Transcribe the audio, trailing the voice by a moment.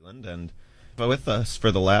And with us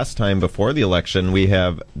for the last time before the election, we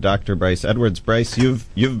have Dr. Bryce Edwards. Bryce,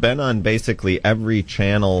 you've been on basically every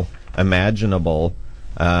channel imaginable.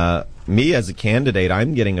 Me as a candidate,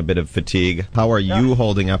 I'm getting a bit of fatigue. How are you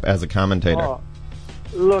holding up as a commentator?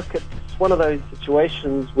 Look, it's one of those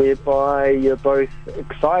situations whereby you're both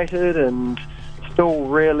excited and still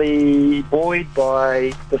really buoyed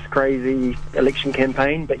by this crazy election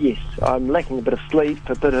campaign. But yes, I'm lacking a bit of sleep,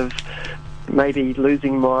 a bit of maybe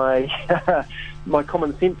losing my my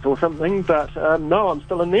common sense or something. But no, I'm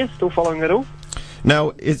still in there, still following it all.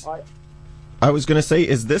 Now, I was going to say,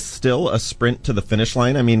 is this still a sprint to the finish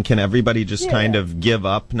line? I mean, can everybody just kind of give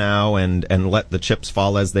up now and let the chips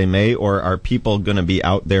fall as they may, or are people going to be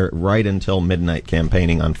out there right until midnight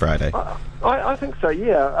campaigning on Friday? I think so,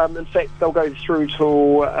 yeah. In fact, they'll go through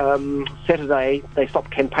till Saturday. They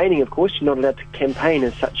stop campaigning, of course. You're not allowed to campaign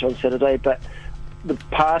as such on Saturday, but the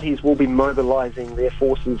parties will be mobilising their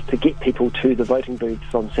forces to get people to the voting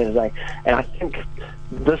booths on Saturday. And I think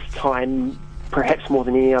this time, perhaps more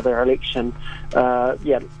than any other election,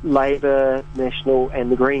 Labour, National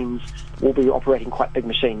and the Greens will be operating quite big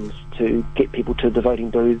machines to get people to the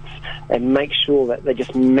voting booths and make sure that they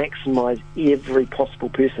just maximise every possible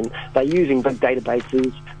person. They're using big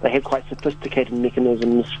databases. They have quite sophisticated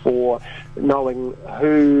mechanisms for knowing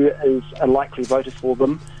who is a likely voter for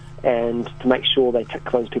them and to make sure they tick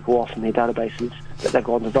those people off in their databases that they've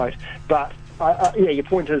gone to vote. But your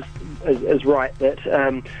point is right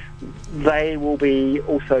that they will be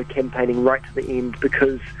also campaigning right to the end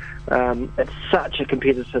because it's such a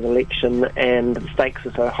competitive election and the stakes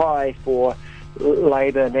are so high for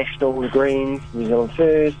Labour, National, the Greens, New Zealand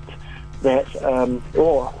First, that,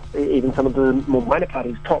 or even some of the more minor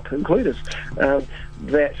parties, TOP included,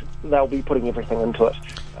 that they'll be putting everything into it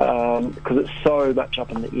because it's so much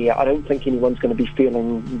up in the air. I don't think anyone's going to be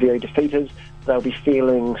feeling very defeated. They'll be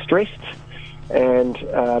feeling stressed, and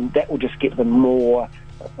that will just get them more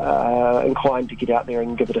inclined to get out there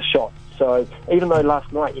and give it a shot. So even though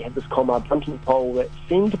last night you had this Comrade Brunton poll that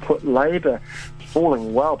seemed to put Labour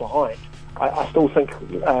falling well behind, I still think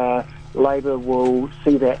Labour will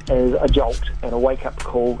see that as a jolt and a wake-up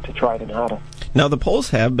call to try even harder. Now, the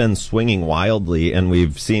polls have been swinging wildly, and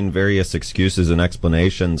we've seen various excuses and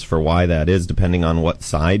explanations for why that is, depending on what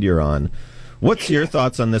side you're on. What's your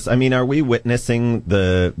thoughts on this? I mean, are we witnessing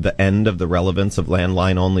the end of the relevance of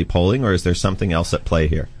landline-only polling, or is there something else at play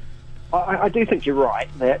here? I do think you're right,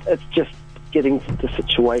 that it's just getting to the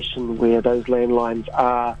situation where those landlines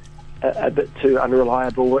are a bit too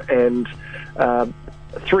unreliable, and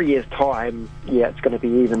 3 years' time, it's going to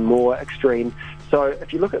be even more extreme. So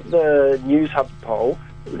if you look at the News Hub poll,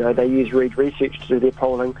 they use Reed Research to do their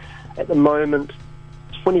polling. At the moment,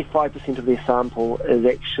 25% of their sample is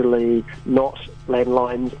actually not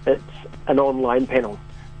landlines, it's an online panel.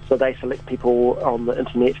 So they select people on the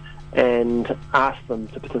internet and ask them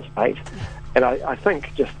to participate. And I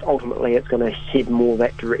think just ultimately it's going to head more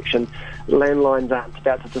that direction. Landlines aren't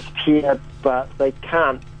about to disappear, but they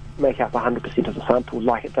can't make up 100% of the sample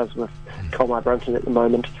like it does with Comrade Brunton at the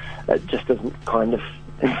moment. It just isn't it's going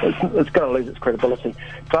to lose its credibility.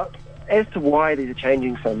 But as to why these are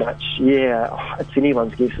changing so much, it's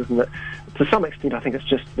anyone's guess, isn't it? To some extent, I think it's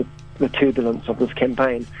just the turbulence of this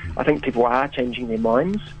campaign. I think people are changing their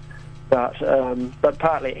minds, but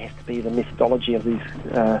partly it has to be the methodology of these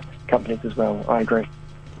companies as well. I agree.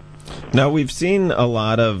 Now, we've seen a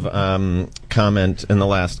lot of comment in the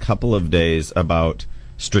last couple of days about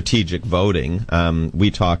strategic voting.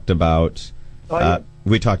 We talked about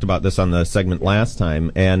this on the segment last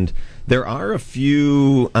time, and there are a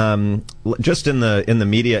few just in the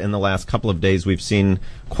media in the last couple of days. We've seen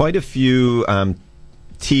quite a few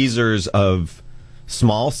teasers of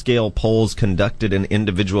small-scale polls conducted in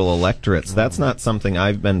individual electorates. That's not something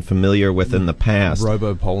I've been familiar with in the past.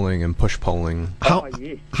 Robo-polling and push-polling.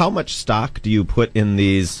 How much stock do you put in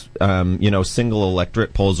these, single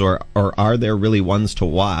electorate polls, or are there really ones to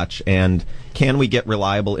watch? And can we get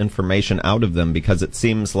reliable information out of them? Because it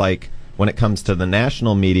seems like when it comes to the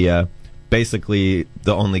national media, basically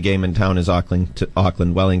the only game in town is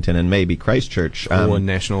Auckland, Wellington, and maybe Christchurch. Or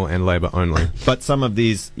National and Labour only. But some of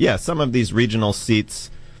these regional seats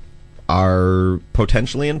are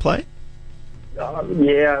potentially in play?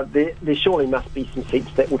 There surely must be some seats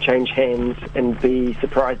that will change hands and be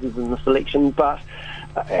surprises in this election. But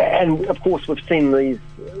and of course we've seen this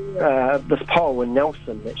poll in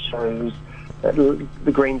Nelson that shows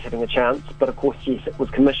the Greens having a chance, but of course, yes, it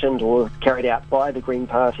was commissioned or carried out by the Green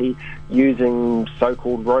Party using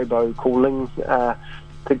so-called robo-calling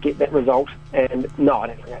to get that result. And no, I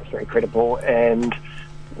don't think that's very credible. And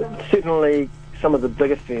certainly some of the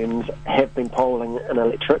bigger firms have been polling in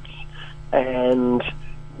electorates, and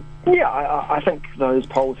yeah, I think those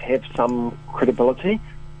polls have some credibility,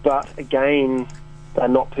 but again, they're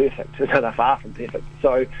not perfect. They're far from perfect.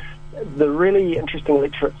 So the really interesting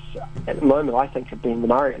electorates at the moment, I think, have been the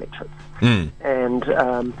Māori electorates. And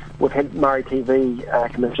we've had Māori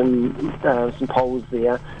TV commission some polls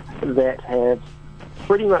there that have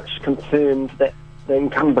pretty much confirmed that the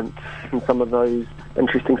incumbents in some of those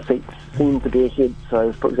interesting seats seem to be ahead.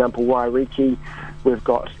 So, for example, Wairiki, we've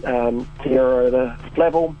got Te Aroha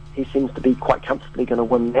Flavel. He seems to be quite comfortably going to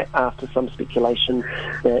win that after some speculation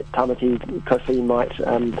that Tamati Kofi might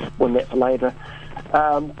win that for Labour.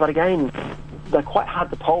 But again, they're quite hard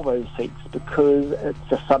to poll those seats because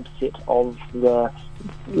it's a subset of the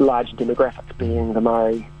large demographic being the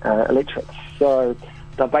Māori electorates. So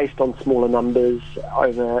they're based on smaller numbers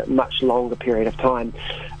over a much longer period of time.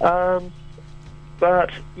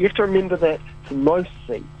 But you have to remember that for most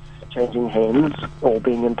seats changing hands or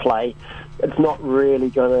being in play, it's not really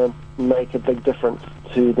going to make a big difference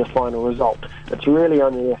to the final result. It's really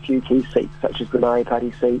only a few key seats, such as the Māori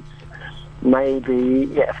Party seats. Maybe,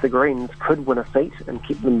 yeah, if the Greens could win a seat and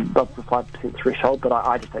keep them above the 5% threshold, but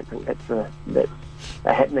I just don't think that's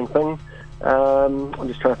a happening thing. I'm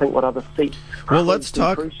just trying to think what other seats. Well, let's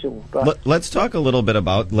talk. Let's talk a little bit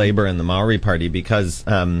about Labour and the Maori Party, because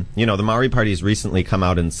the Maori Party's recently come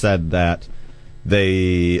out and said that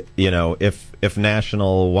they, if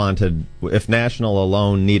National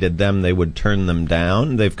alone needed them, they would turn them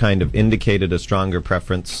down. They've kind of indicated a stronger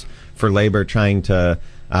preference for Labour, trying to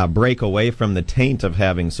break away from the taint of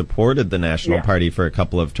having supported the National Party for a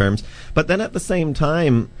couple of terms. But then at the same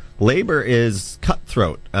time, Labour is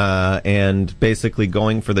cutthroat and basically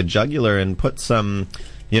going for the jugular and put some,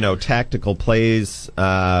 tactical plays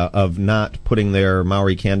of not putting their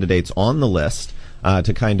Maori candidates on the list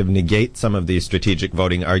to kind of negate some of these strategic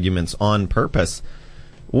voting arguments on purpose.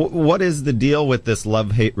 What is the deal with this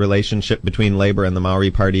love-hate relationship between Labour and the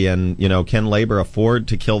Maori Party? And, can Labour afford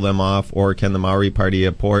to kill them off, or can the Maori Party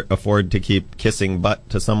afford to keep kissing butt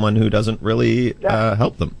to someone who doesn't really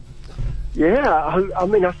help them? Yeah, I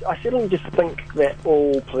mean, I certainly just think that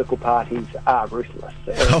all political parties are ruthless.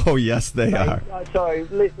 Oh, yes, they are. So,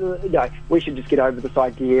 we should just get over this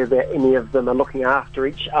idea that any of them are looking after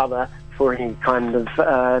each other for any kind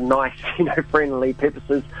of nice, friendly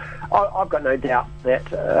purposes. I've got no doubt that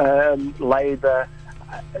Labour's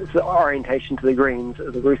orientation to the Greens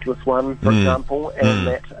is a ruthless one, for example, and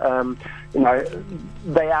that,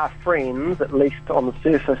 they are friends, at least on the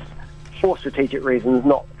surface, for strategic reasons,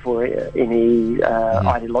 not for any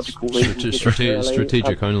ideological reasons.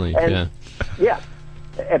 Strategic only, Yeah,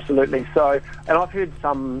 absolutely. So, and I've heard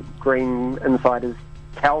some Green insiders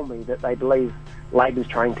tell me that they believe Labour's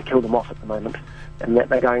trying to kill them off at the moment, and that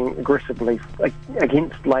they're going aggressively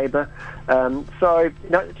against Labour. So,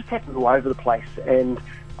 it just happens all over the place, and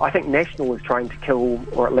I think National is trying to kill,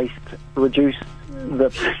 or at least reduce,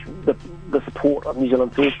 the support of New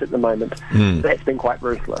Zealand First at the moment. That's been quite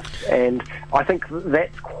ruthless, and I think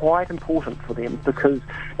that's quite important for them, because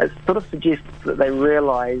it sort of suggests that they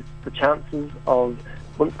realise the chances of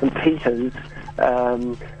Winston Peters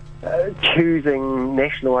choosing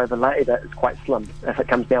National over Labour is quite slim if it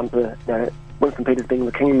comes down to Winston Peters being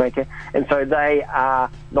the kingmaker. And so they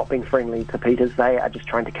are not being friendly to Peters. They are just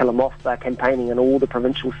trying to kill him off. They're campaigning in all the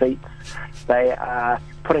provincial seats. They are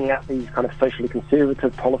putting out these kind of socially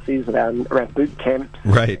conservative policies around boot camps,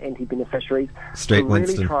 anti-beneficiaries, Straight to really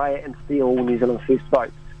Winston. try and steal New Zealand First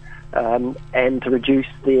votes, and to reduce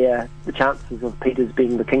the chances of Peters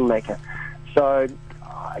being the kingmaker. So,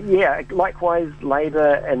 likewise,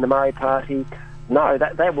 Labour and the Maori Party, no,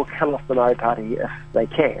 they will kill off the Maori Party if they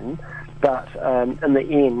can, but in the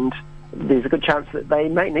end, there's a good chance that they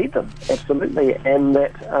may need them, absolutely, and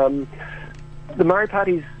that the Maori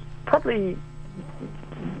Party's probably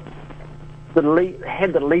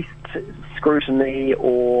had the least scrutiny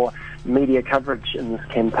or media coverage in this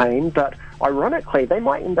campaign, but ironically, they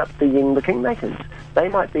might end up being the kingmakers. They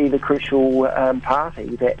might be the crucial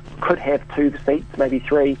party that could have 2 seats, maybe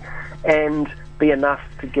 3, and be enough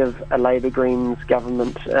to give a Labour Greens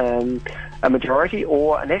government a majority,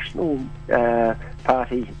 or a National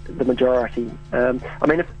Party the majority. I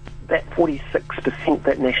mean, if that 46%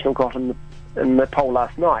 that National got in the poll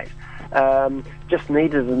last night just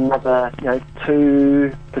needed another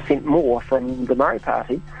 2% more from the Maori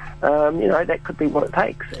Party, that could be what it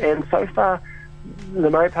takes. And so far, the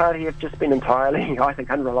Maori Party have just been entirely, I think,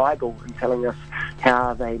 unreliable in telling us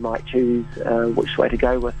how they might choose which way to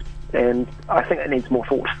go with. And I think it needs more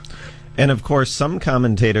thought. And of course, some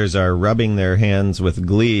commentators are rubbing their hands with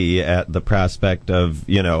glee at the prospect of,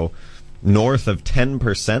 north of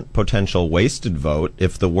 10% potential wasted vote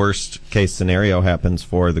if the worst case scenario happens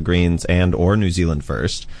for the Greens and or New Zealand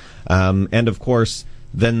First. And of course,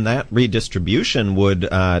 then that redistribution would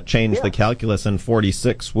change the calculus, and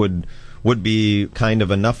 46 would be kind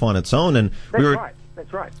of enough on its own. And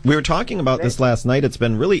That's right. We were talking about this last night. It's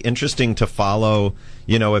been really interesting to follow,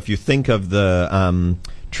 if you think of the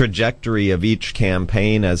trajectory of each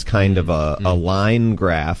campaign as kind of a line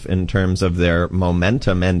graph in terms of their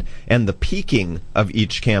momentum and the peaking of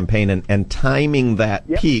each campaign and timing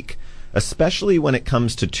that peak, especially when it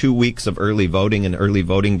comes to 2 weeks of early voting and early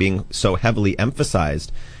voting being so heavily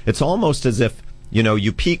emphasized. It's almost as if,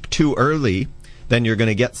 you peak too early, then you're going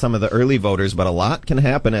to get some of the early voters, but a lot can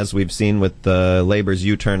happen, as we've seen with the Labour's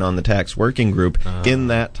U-turn on the tax working group in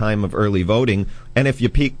that time of early voting. And if you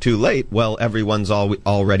peak too late, well, everyone's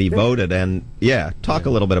already voted. And talk a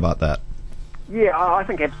little bit about that. Yeah, I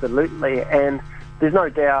think absolutely. And there's no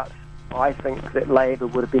doubt, I think, that Labour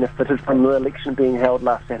would have benefited from the election being held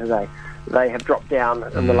last Saturday. They have dropped down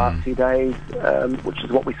in the last few days, which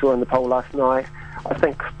is what we saw in the poll last night. I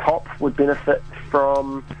think POP would benefit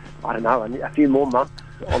from, I don't know, a few more months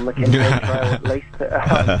on the campaign trail at least.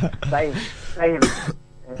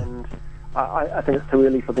 And I think it's too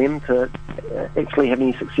early for them to actually have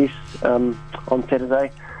any success on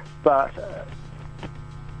Saturday. But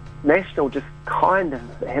National just kind of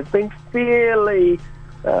has been fairly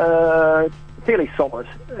solid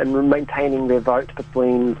in maintaining their vote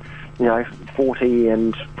between 40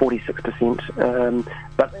 and 46%.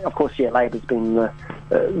 But of course, Labour's been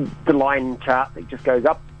the line chart that just goes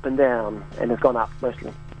up and down, and has gone up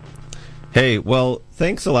mostly. Hey, well,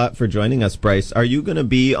 thanks a lot for joining us, Bryce. Are you going to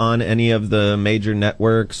be on any of the major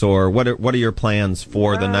networks, or what are your plans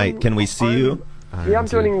for the night? Can we see you? Yeah, I'm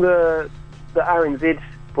joining the RNZ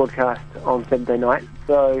broadcast on Saturday night.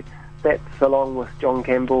 So that's along with John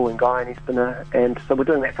Campbell and Guy and Espiner, and so we're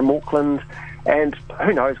doing that from Auckland. And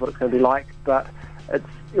who knows what it's going to be like, but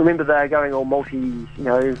remember they're going all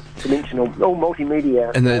dimensional, all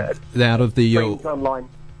multimedia. And they're out of the online.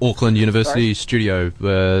 Auckland University studio,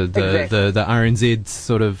 the RNZ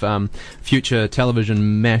sort of future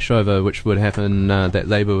television mashover, which would happen, that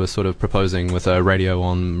Labour was sort of proposing with a radio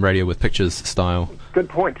with pictures style. Good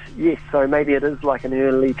point, yes. So maybe it is like an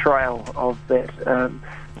early trial of that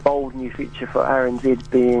bold new future for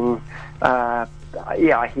RNZ being...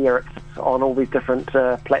 I hear it's on all these different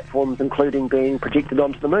platforms, including being projected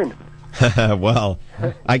onto the moon. Well,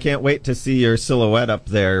 I can't wait to see your silhouette up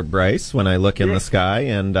there, Bryce, when I look in the sky,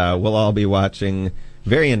 and we'll all be watching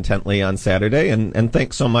very intently on Saturday, and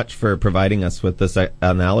thanks so much for providing us with this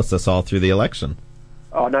analysis all through the election.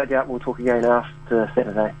 Oh, no doubt we'll talk again after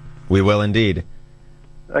Saturday. We will indeed.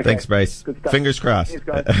 Okay. Thanks, Bryce. Good stuff. Fingers crossed. Cheers,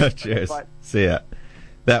 guys. Cheers. Okay, see ya.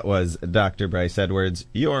 That was Dr. Bryce Edwards.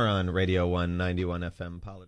 You're on Radio 191 FM Politics.